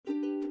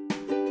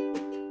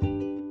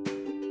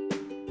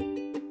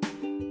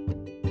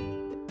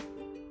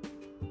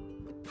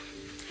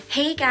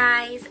Hey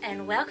guys,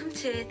 and welcome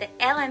to the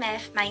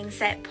LMF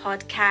Mindset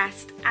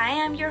Podcast. I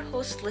am your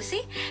host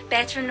Lucy,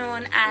 better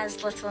known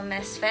as Little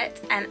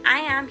Misfit, and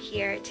I am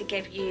here to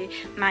give you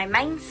my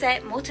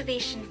mindset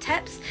motivation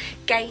tips,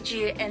 guide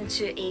you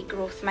into a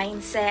growth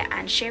mindset,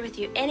 and share with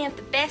you any of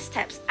the best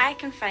tips I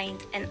can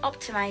find in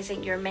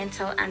optimizing your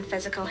mental and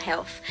physical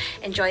health.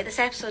 Enjoy this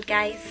episode,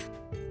 guys.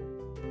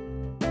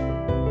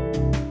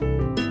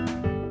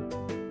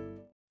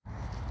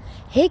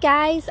 Hey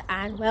guys,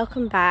 and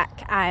welcome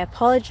back. I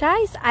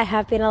apologise, I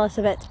have been a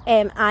little bit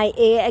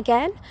MIA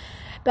again,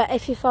 but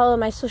if you follow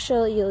my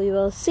social, you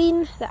will have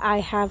seen that I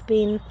have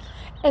been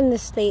in the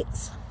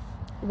States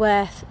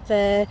with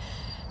the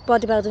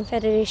bodybuilding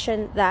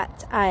federation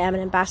that I am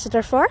an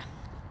ambassador for,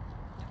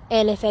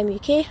 NFM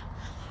UK.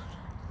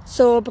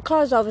 So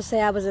because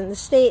obviously I was in the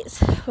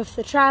States with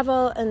the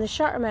travel and the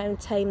short amount of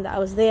time that I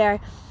was there,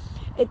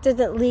 it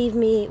didn't leave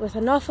me with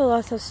an awful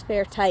lot of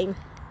spare time.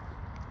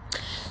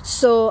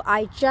 So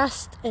I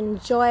just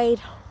enjoyed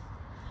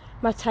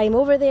my time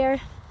over there,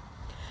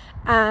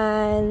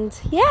 and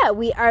yeah,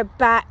 we are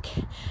back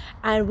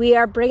and we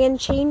are bringing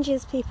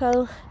changes,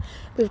 people.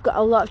 We've got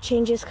a lot of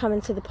changes coming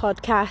to the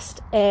podcast.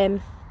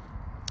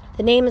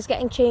 The name is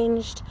getting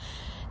changed,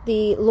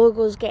 the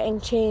logo is getting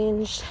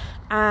changed,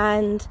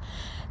 and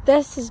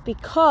this is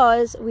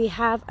because we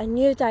have a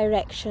new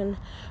direction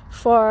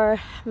for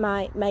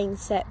my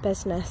mindset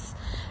business.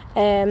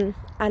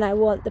 And I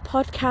want the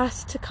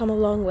podcast to come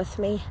along with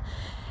me.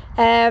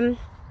 I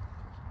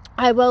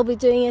will be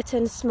doing it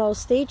in small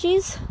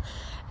stages,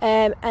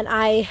 and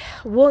I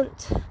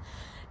won't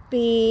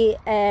be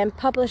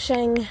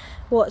publishing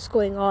what's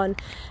going on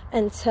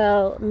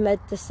until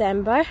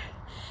mid-December.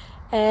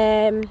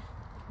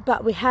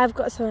 But we have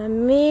got some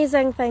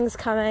amazing things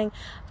coming.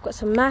 I've got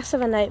some massive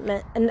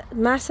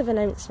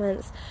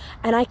announcements,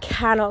 and I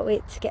cannot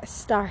wait to get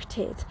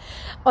started.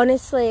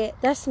 Honestly,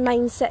 this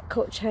mindset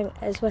coaching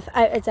is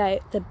without a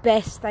doubt the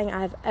best thing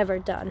I've ever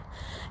done.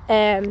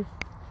 And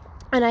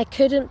I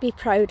couldn't be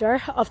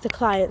prouder of the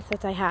clients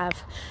that I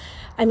have.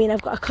 I mean,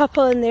 I've got a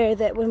couple in there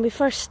that when we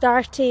first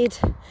started,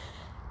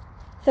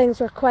 things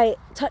were quite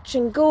touch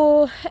and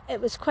go. It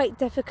was quite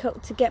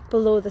difficult to get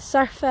below the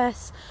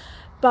surface.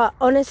 But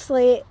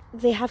honestly,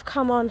 they have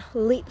come on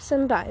leaps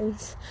and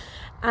bounds,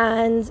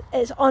 and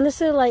it's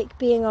honestly like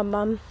being a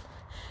mum,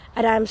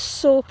 and I'm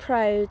so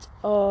proud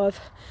of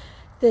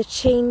the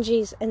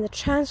changes and the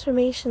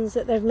transformations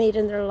that they've made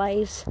in their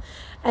lives,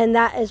 and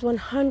that is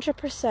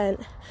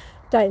 100%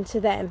 down to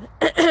them.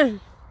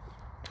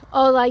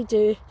 All I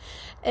do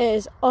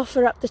is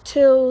offer up the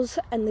tools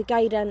and the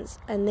guidance,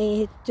 and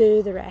they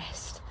do the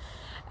rest.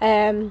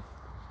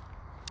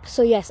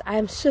 So yes, I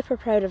am super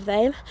proud of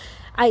them.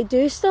 I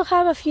do still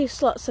have a few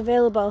slots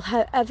available.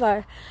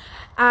 However,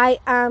 I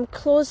am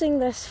closing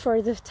this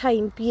for the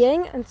time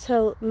being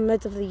until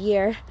mid of the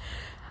year,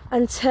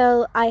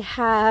 until I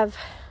have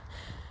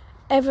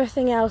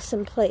everything else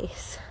in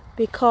place,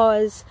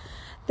 because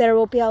there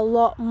will be a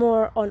lot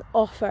more on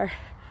offer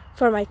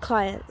for my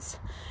clients.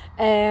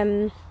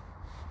 And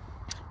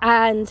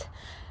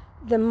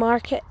the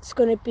market's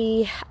going to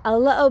be a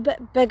little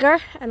bit bigger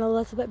and a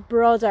little bit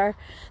broader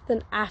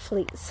than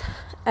athletes.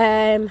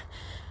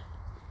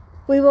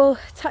 We will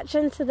touch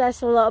into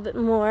this a little bit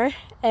more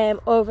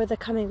over the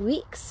coming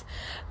weeks,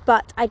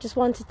 but I just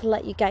wanted to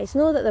let you guys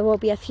know that there will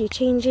be a few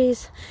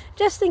changes,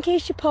 just in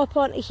case you pop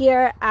onto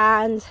here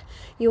and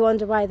you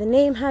wonder why the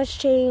name has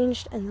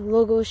changed and the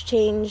logo's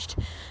changed.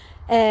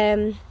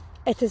 It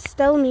is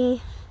still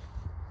me.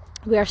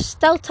 We are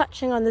still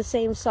touching on the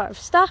same sort of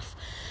stuff.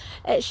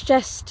 It's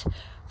just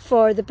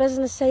for the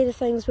business side of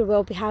things, we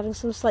will be having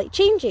some slight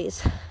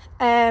changes.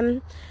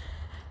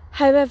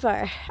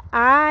 However,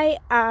 I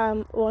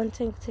am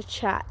wanting to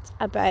chat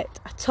about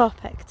a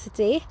topic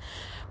today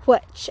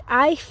which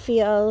I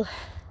feel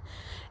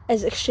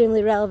is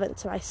extremely relevant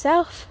to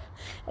myself,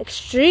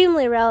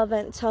 extremely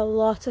relevant to a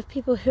lot of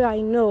people who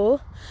I know,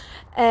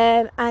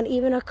 and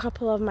even a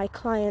couple of my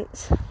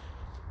clients,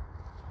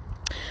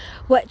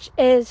 which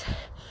is: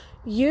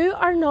 you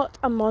are not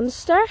a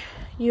monster,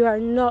 you are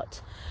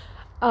not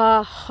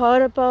a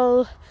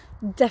horrible,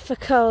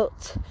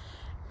 difficult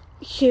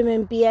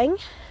human being.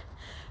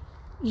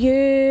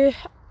 You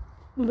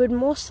would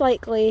most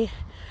likely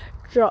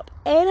drop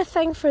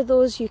anything for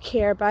those you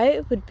care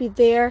about, would be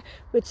there,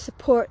 would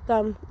support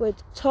them,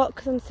 would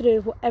talk them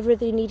through whatever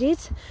they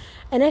needed.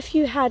 And if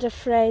you had a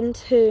friend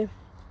who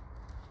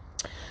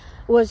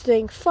was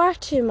doing far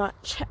too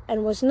much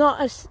and was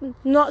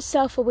not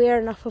self-aware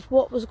enough of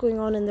what was going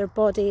on in their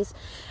bodies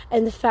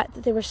and the fact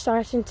that they were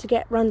starting to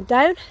get run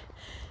down,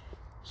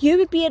 you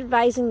would be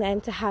advising them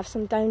to have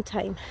some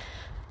downtime.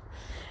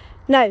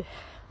 Now,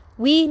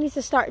 we need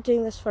to start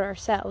doing this for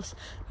ourselves,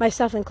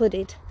 myself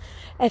included.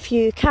 If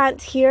you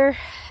can't hear,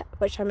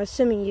 which I'm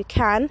assuming you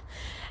can,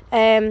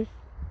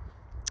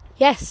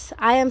 yes,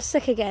 I am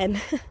sick again.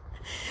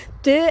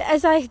 Do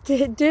as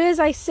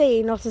I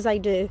say, not as I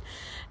do.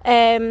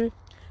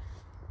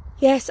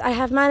 Yes, I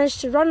have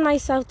managed to run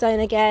myself down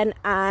again,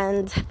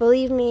 and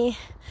believe me,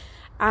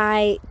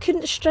 I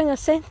couldn't string a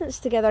sentence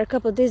together a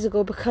couple of days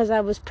ago because I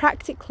was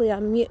practically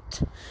on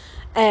mute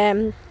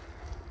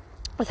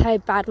with how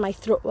bad my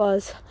throat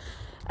was.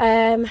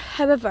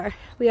 However,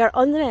 we are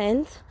on the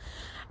mend,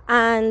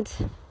 and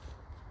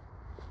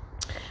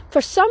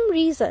for some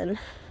reason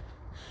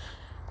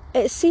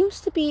it seems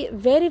to be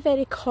very,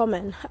 very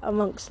common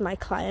amongst my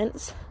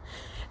clients,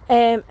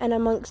 and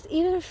amongst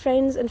even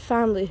friends and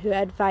family who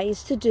I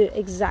advise to do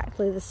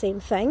exactly the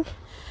same thing,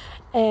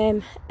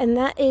 and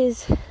that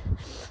is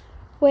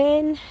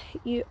when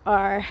you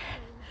are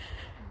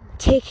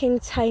taking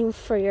time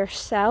for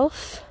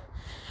yourself,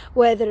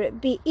 whether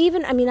it be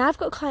even, I've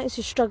got clients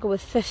who struggle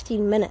with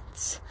 15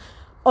 minutes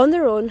on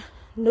their own,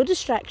 no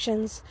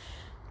distractions,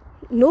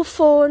 no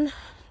phone,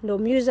 no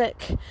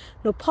music,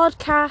 no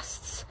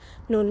podcasts,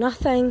 no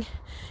nothing,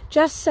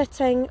 just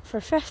sitting for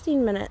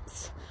 15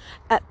 minutes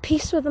at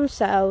peace with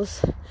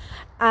themselves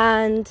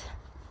and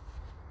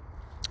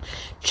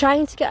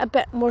trying to get a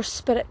bit more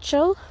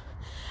spiritual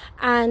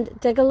and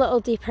dig a little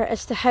deeper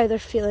as to how they're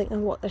feeling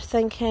and what they're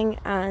thinking,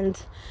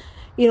 and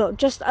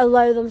just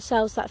allow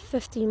themselves that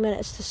 15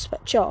 minutes to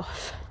switch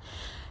off.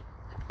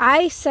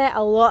 I set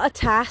a lot of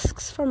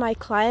tasks for my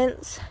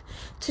clients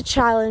to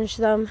challenge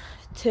them,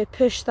 to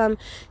push them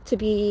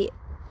to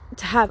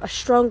have a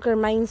stronger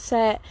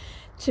mindset,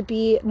 to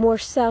be more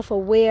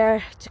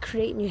self-aware, to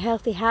create new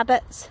healthy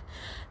habits.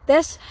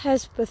 This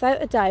has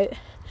without a doubt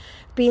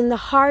been the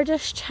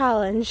hardest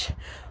challenge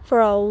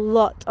for a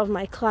lot of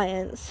my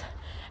clients.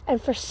 And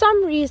for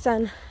some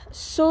reason,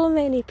 so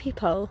many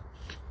people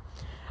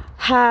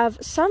have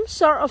some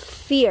sort of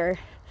fear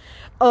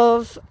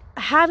of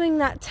having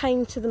that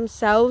time to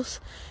themselves,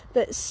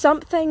 that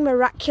something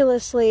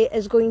miraculously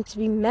is going to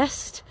be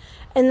missed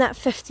in that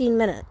 15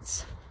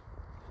 minutes.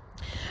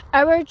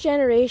 Our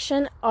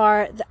generation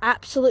are the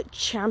absolute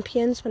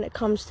champions when it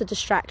comes to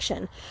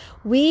distraction.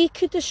 We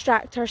could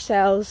distract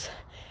ourselves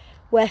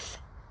with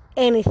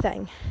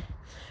anything.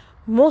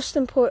 Most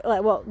important,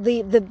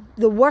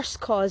 the worst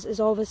cause is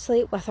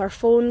obviously with our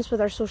phones, with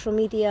our social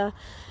media,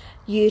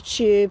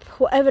 YouTube,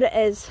 whatever it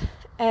is.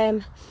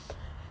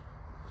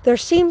 There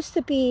seems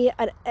to be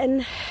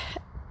an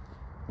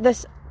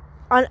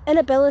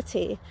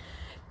inability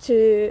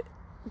to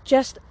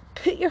just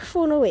put your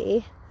phone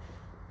away,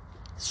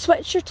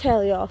 switch your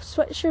telly off,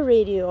 switch your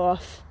radio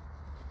off,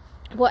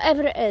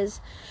 whatever it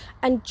is,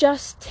 and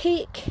just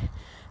take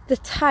the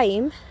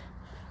time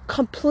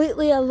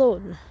completely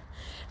alone.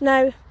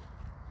 Now,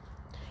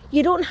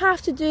 you don't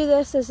have to do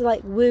this as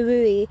like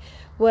woo-woo-y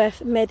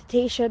with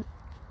meditation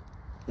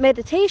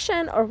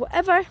or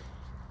whatever.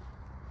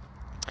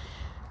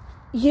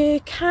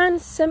 You can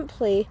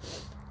simply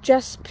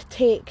just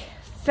take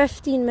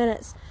 15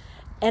 minutes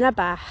in a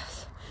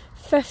bath,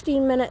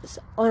 15 minutes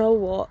on a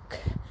walk,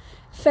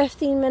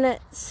 15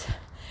 minutes,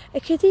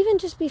 it could even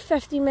just be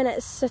 15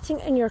 minutes sitting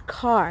in your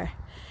car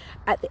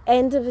at the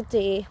end of the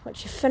day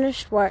once you've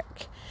finished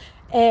work,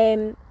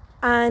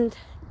 and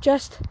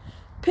just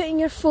putting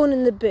your phone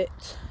in the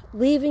boot,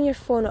 leaving your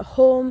phone at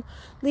home,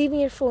 leaving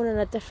your phone in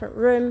a different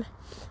room,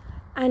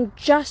 and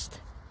just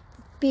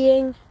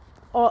being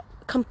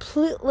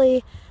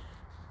completely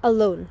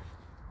alone.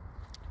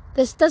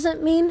 This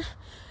doesn't mean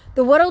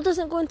the world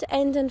isn't going to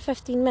end in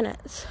 15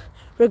 minutes,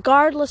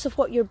 regardless of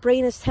what your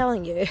brain is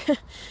telling you.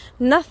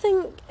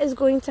 Nothing is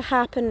going to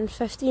happen in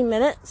 15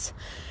 minutes.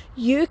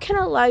 You can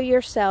allow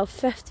yourself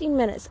 15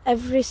 minutes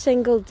every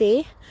single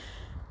day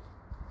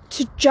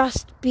to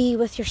just be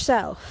with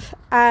yourself.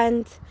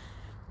 And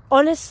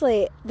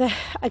honestly,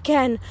 I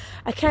can't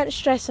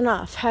stress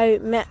enough how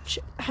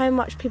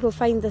much people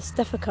find this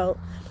difficult,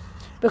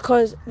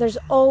 because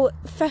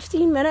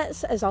 15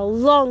 minutes is a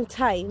long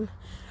time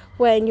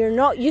when you're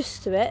not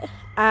used to it,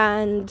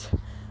 and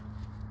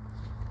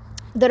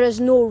there is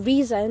no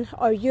reason,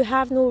 or you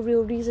have no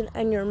real reason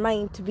in your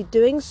mind to be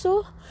doing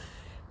so.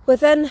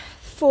 Within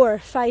 4 or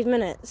 5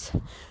 minutes,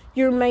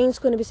 your mind's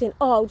going to be saying,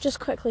 oh, I'll just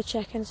quickly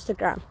check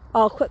Instagram.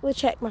 I'll quickly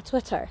check my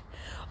Twitter.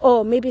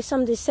 Oh, maybe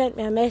somebody sent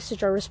me a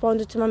message or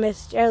responded to my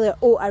message earlier.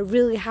 Oh, I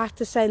really have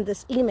to send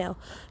this email.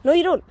 No,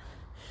 you don't.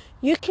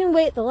 You can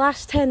wait the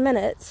last 10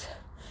 minutes,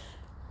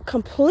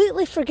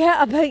 completely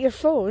forget about your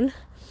phone,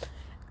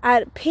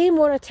 and pay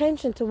more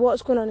attention to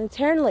what's going on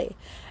internally.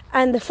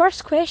 And the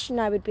first question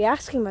I would be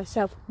asking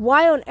myself,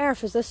 why on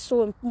earth is this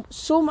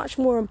so much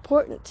more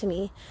important to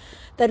me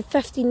than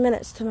 15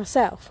 minutes to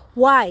myself?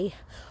 Why?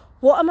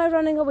 What am I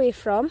running away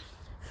from?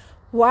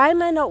 Why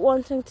am I not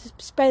wanting to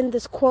spend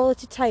this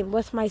quality time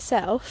with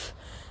myself?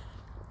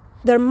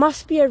 There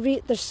must be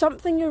there's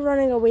something you're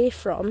running away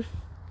from.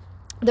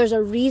 There's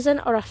a reason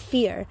or a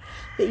fear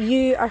that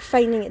you are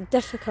finding it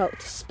difficult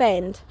to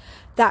spend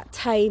that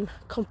time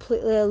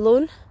completely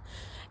alone.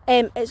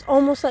 It's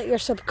almost like your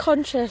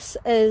subconscious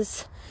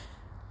is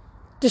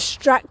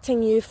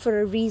distracting you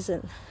for a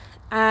reason.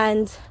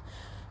 And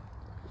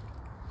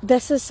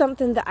this is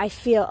something that I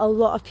feel a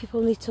lot of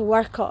people need to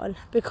work on,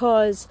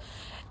 because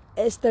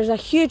there's a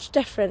huge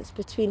difference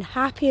between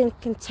happy and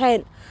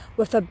content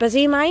with a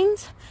busy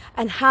mind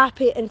and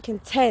happy and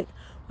content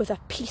with a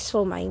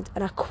peaceful mind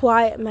and a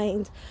quiet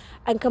mind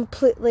and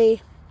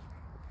completely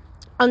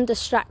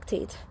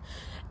undistracted.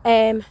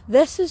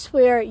 This is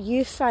where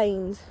you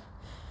find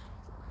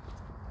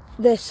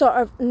the sort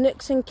of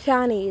nooks and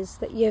crannies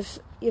that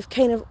you've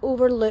kind of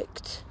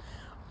overlooked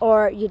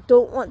or you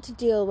don't want to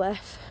deal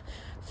with.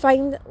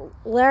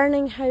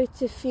 Learning how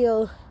to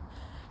feel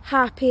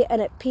happy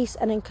and at peace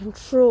and in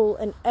control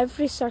in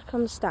every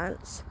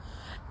circumstance.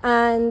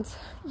 And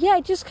yeah,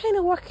 just kind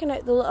of working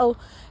out the little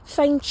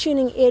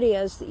fine-tuning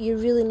areas that you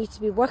really need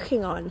to be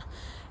working on.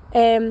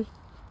 And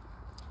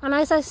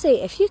as I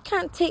say, if you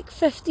can take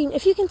 15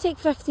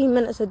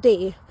 minutes a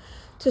day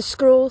to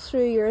scroll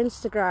through your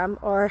Instagram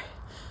or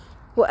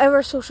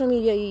whatever social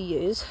media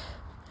you use,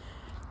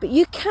 but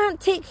you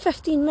can't take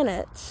 15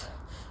 minutes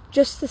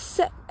just to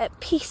sit at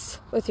peace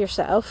with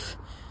yourself,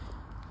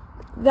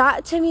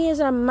 that to me is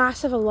a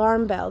massive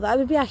alarm bell. That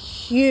would be a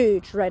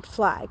huge red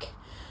flag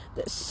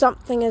that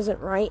something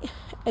isn't right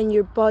and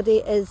your body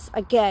is,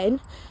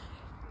 again,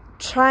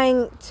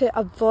 trying to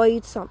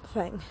avoid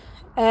something.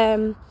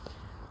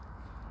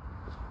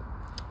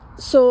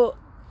 So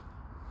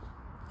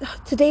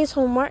today's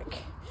homework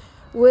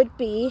would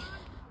be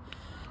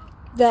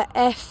that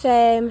if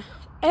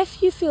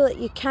you feel that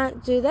you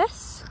can't do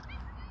this,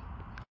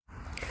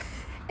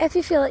 or if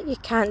you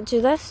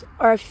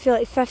feel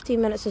like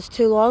 15 minutes is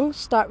too long,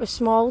 start with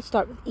small,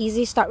 start with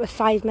easy, start with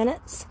 5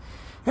 minutes.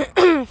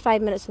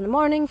 5 minutes in the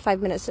morning, 5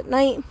 minutes at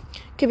night,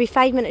 could be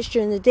 5 minutes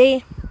during the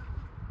day,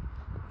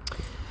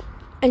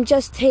 and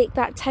just take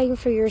that time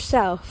for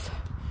yourself.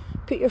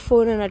 Put your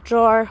phone in a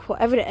drawer,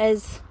 whatever it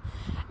is,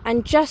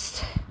 and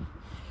just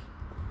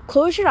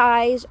close your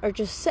eyes or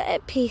just sit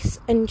at peace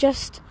and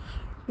just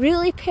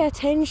really pay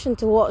attention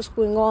to what's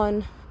going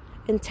on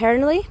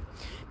internally.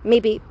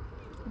 Maybe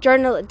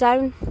journal it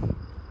down,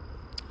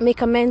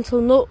 make a mental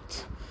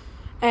note,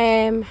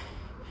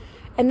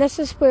 and this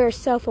is where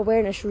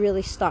self-awareness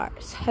really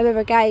starts.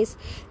 However, guys,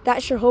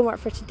 that's your homework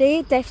for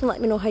today. Definitely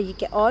let me know how you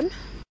get on.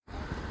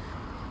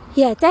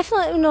 Yeah,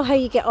 definitely let me know how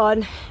you get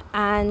on,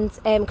 and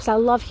because I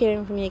love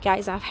hearing from you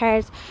guys. I've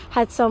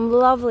had some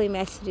lovely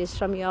messages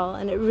from you all,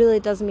 and it really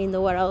does mean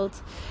the world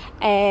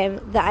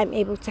that I'm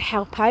able to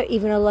help out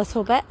even a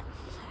little bit.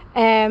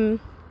 Do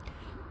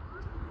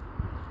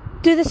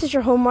this as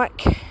your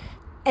homework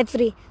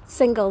every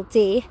single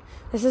day.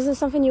 This isn't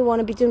something you want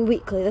to be doing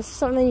weekly. This is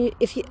something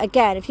if you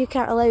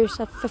can't allow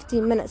yourself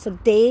 15 minutes a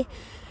day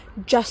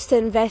just to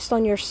invest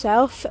on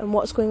yourself and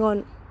what's going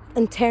on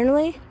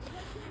internally,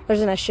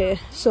 there's an issue.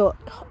 So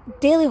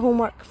daily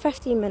homework,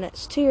 15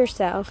 minutes to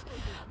yourself.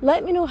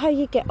 Let me know how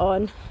you get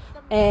on.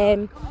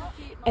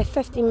 If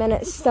 15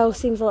 minutes still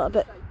seems a little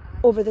bit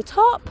over the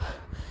top,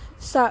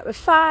 start with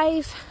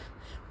 5,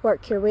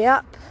 work your way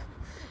up.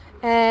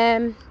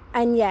 And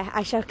yeah,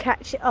 I shall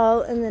catch you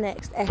all in the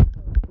next episode.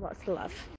 Lots of love.